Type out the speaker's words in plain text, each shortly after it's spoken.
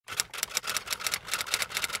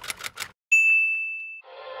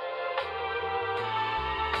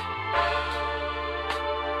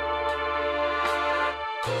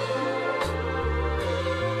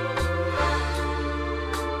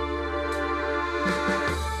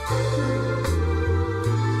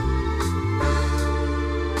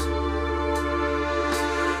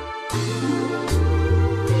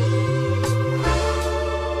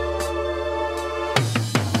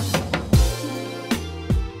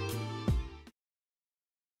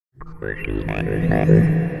Hi,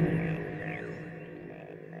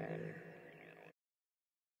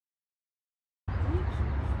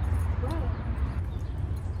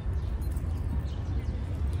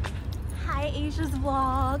 Asia's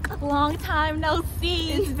vlog. Long time no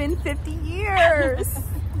see. It's been 50 years.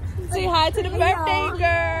 Say hi to the birthday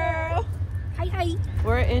girl. Hi, hi.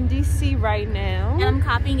 We're in DC right now. And I'm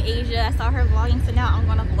copying Asia. I saw her vlogging, so now I'm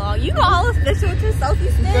gonna vlog. You all official with your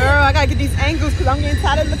selfie stick. Girl, I gotta get these angles because I'm getting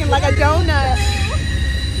tired of looking like a donut.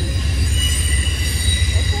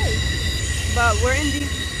 Okay. But we're in DC.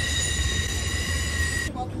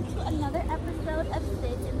 Welcome to another episode of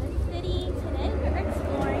Sit in the City. Today we're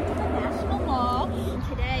exploring the National Mall.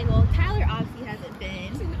 Today, well, Tyler obviously hasn't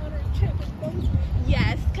been.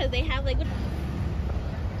 Yes, because they have like.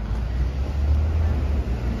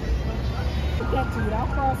 That dude, I'll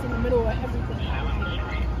cross in the middle of everything.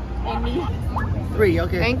 And me. 3,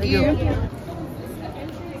 okay. Thank you. When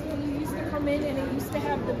you used to come in and it used to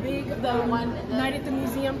have the big night at the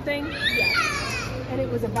museum thing. Yes. And it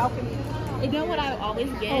was a balcony. You know what I always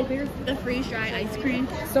get? Oh, there's the freeze-dried ice cream.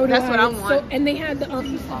 So that's what I want. So, and they had the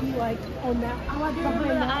used to be like on that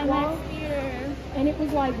behind that wall. And it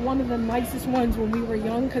was like one of the nicest ones when we were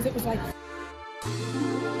young because it was like.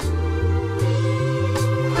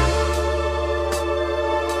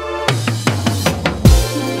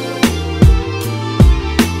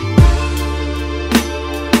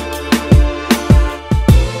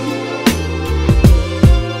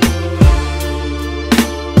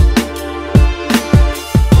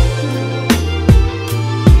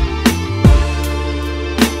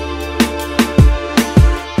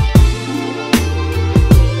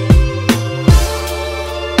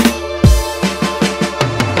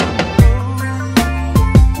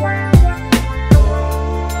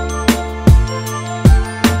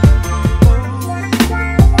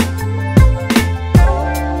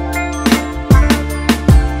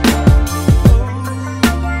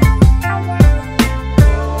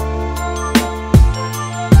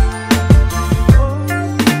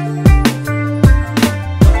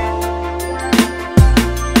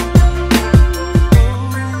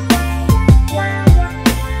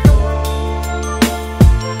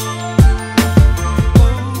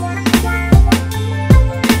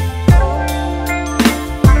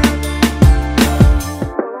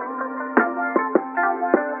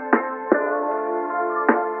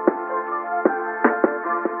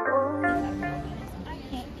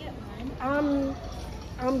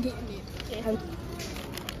 I'm getting it. Yeah.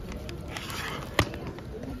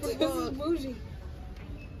 This is bougie.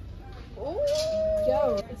 Oh,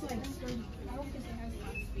 yo, it's like sturdy. I don't think it has a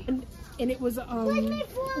lot of space. And it was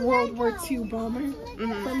World War II bomber.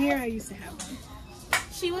 From here, I used to have one.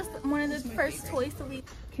 She was one of the first toys to leave.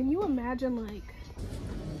 Can you imagine, like?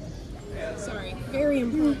 Sorry, very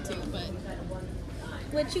impromptu, but.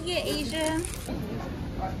 What you get, Asia?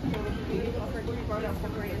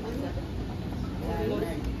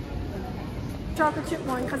 Chocolate chip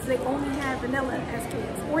one because they only have vanilla as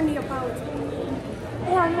kids or Neapolitan.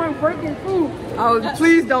 Oh, I want birthday food. Oh,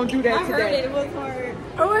 please don't do that I today. heard it was hard.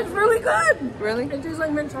 Oh, it's really good. Really? It tastes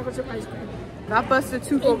like mint chocolate chip ice cream. If I bust a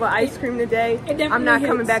tooth over ice cream today, I'm not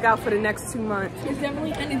coming back out for the next 2 months. It's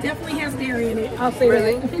definitely, and it definitely has dairy in it. I'll say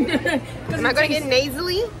really? That. Am I gonna get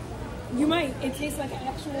nasally? You might. It tastes like an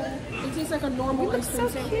actual. It tastes like a normal ice cream.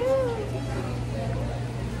 So cute.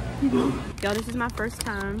 Y'all, this is my first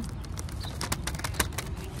time.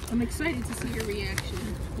 I'm excited to see your reaction.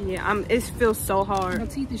 Yeah, it feels so hard. My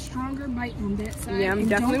teeth is stronger. Bite on that side. Yeah, I'm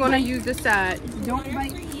definitely gonna use this side. Don't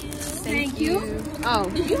bite. Thank you. Oh.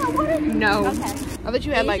 Did you have water? No. Okay. I bet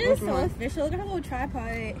you had like Asia's more. so official. Look at her little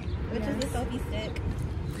tripod, which is the selfie stick.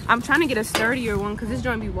 I'm trying to get a sturdier one because this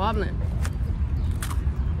joint be wobbling.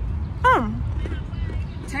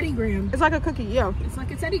 Teddy Graham. It's like a cookie, yeah. It's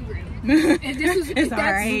like a Teddy Graham. And this is it's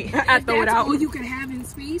alright. I throw it out. All you can have in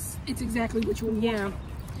space. It's exactly what you want. Yeah.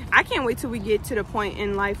 I can't wait till we get to the point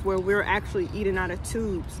in life where we're actually eating out of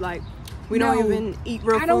tubes. Like we don't even eat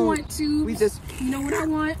real food. I don't want tubes. We just. You know what I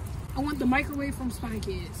want? I want the microwave from Spy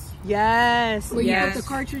Kids. Yes. Where you put the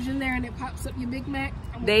cartridge in there and it pops up your Big Mac.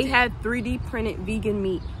 They had 3D printed vegan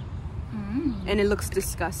meat. And it looks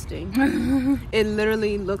disgusting. It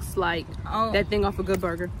literally looks like that thing off a Good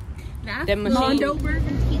Burger. That machine. Mondo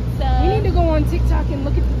Burger. Pizza. We need to go on TikTok and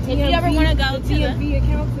look at the DMV, if you ever want to go to DMV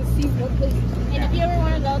accounts and see what places. And if you ever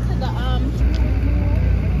want to go to the on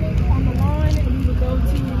the lawn, and we would go to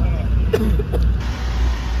this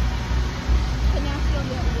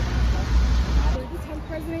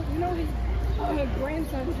president. You know his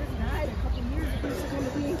grandson just died a couple years ago. This is on the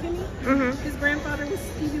Queen and Kimmy. His grandfather was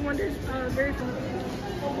Stevie Wonder's very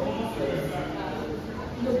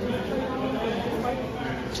Man,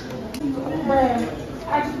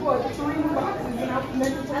 I just bought 3 new boxes and I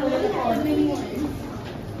meant to put it in the car.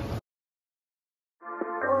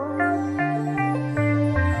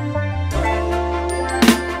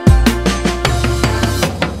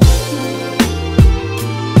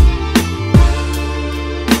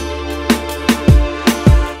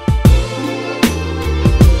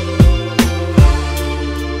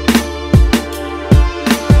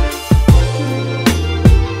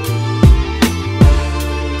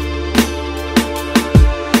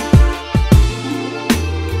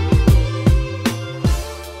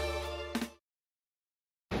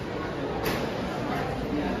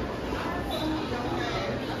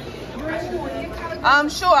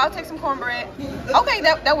 Sure, I'll take some cornbread. Okay,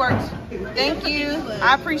 that works. Thank you.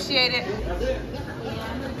 I appreciate it.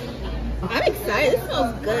 I'm excited. This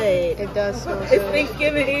smells good. It does smell good. It's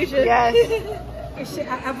Thanksgiving, Asia. Yes. Shit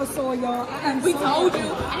I ever saw, y'all. We told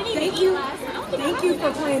you. Thank you. Thank you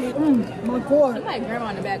for planning. My God. Somebody grandma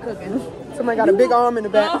in the back cooking. Somebody got a big arm in the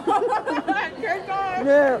back.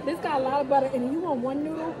 Yeah. This got a lot of butter and you want one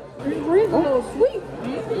noodle? It's a little sweet.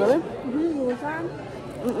 Really? You want time?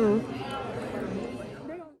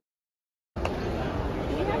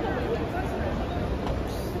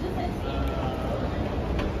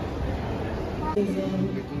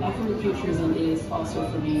 Back in the Future Monday is also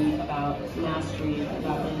for me about mastery,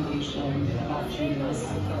 about innovation, about genius.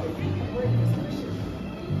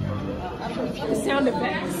 It sounded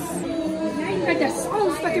best. Now you got that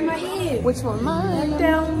song stuck in my head. Which one? Mine.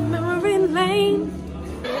 Down memory lane.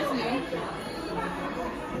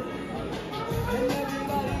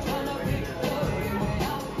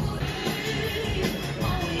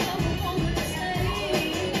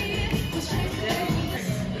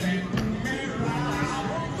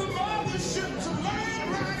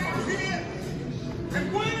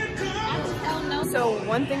 So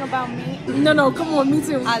one thing about me, No, come on, me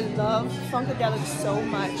too. I love Funkadelic so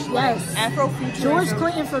much. Yes. Afrofuturism. George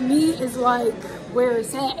Clinton for me is like where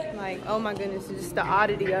it's at. Like, oh my goodness, it's just the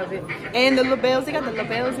oddity of it. And the labels, they got the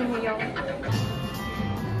labels in here, y'all.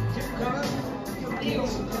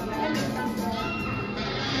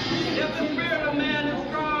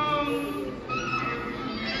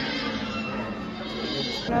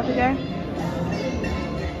 Over there.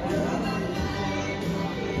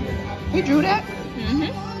 He drew that?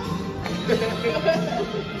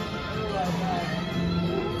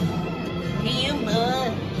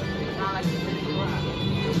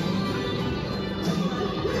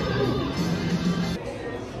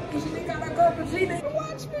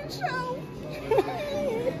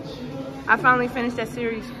 I finally finished that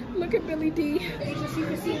series. Look at Billy D. You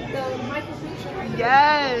can see the Michael picture right there.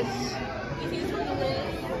 Yes.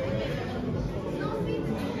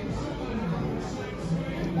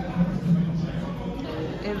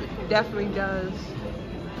 It definitely does.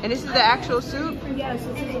 And this is the actual suit? Yes,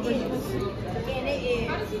 this is original suit. And it is.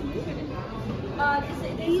 How does he move it?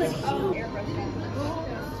 It's like,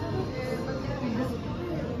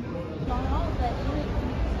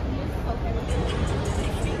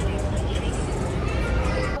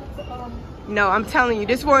 No, I'm telling you,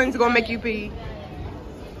 this one's gonna make you pee.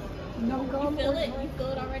 No gum. You feel it? You feel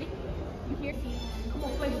it already? You hear it? Come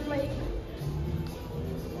on, play.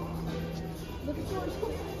 Look at George.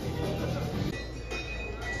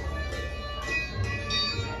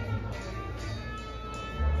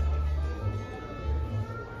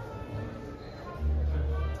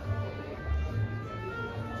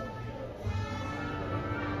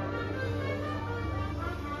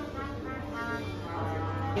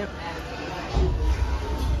 Yep.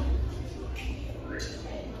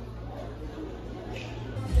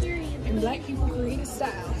 And black people create a style.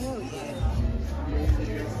 Hell yeah.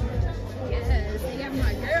 Yes, they got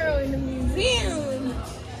my girl in the museum.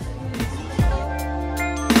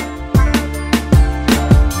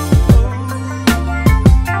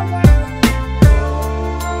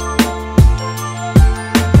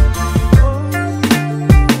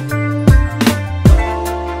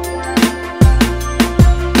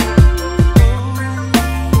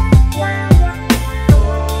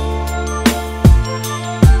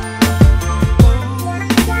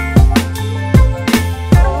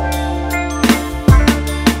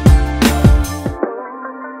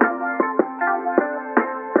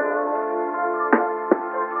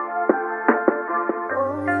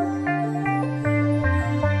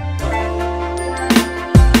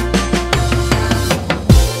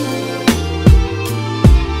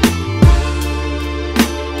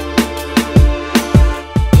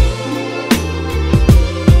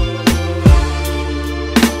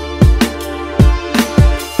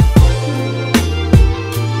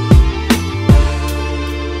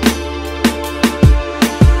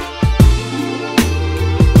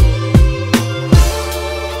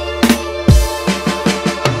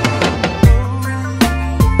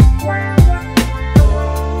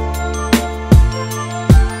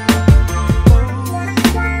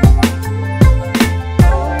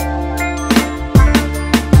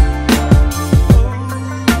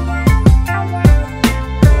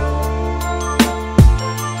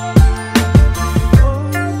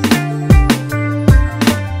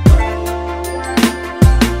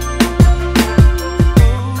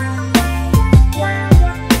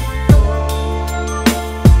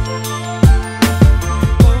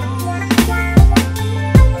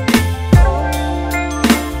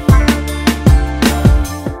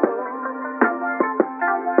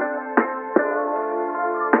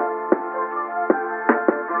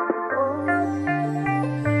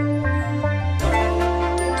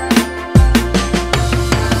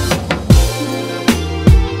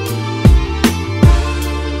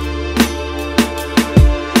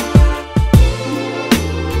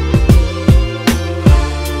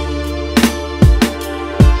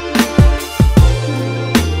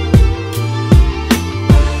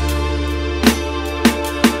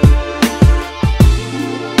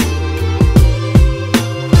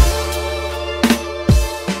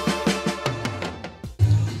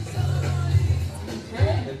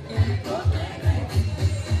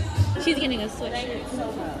 She's getting a sweatshirt.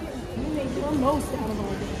 We make the most out of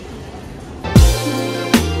our day.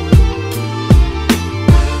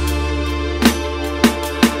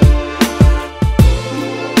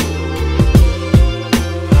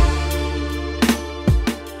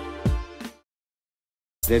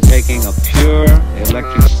 They're taking a pure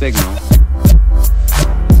electric signal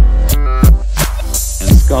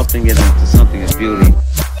and sculpting it into something of beauty.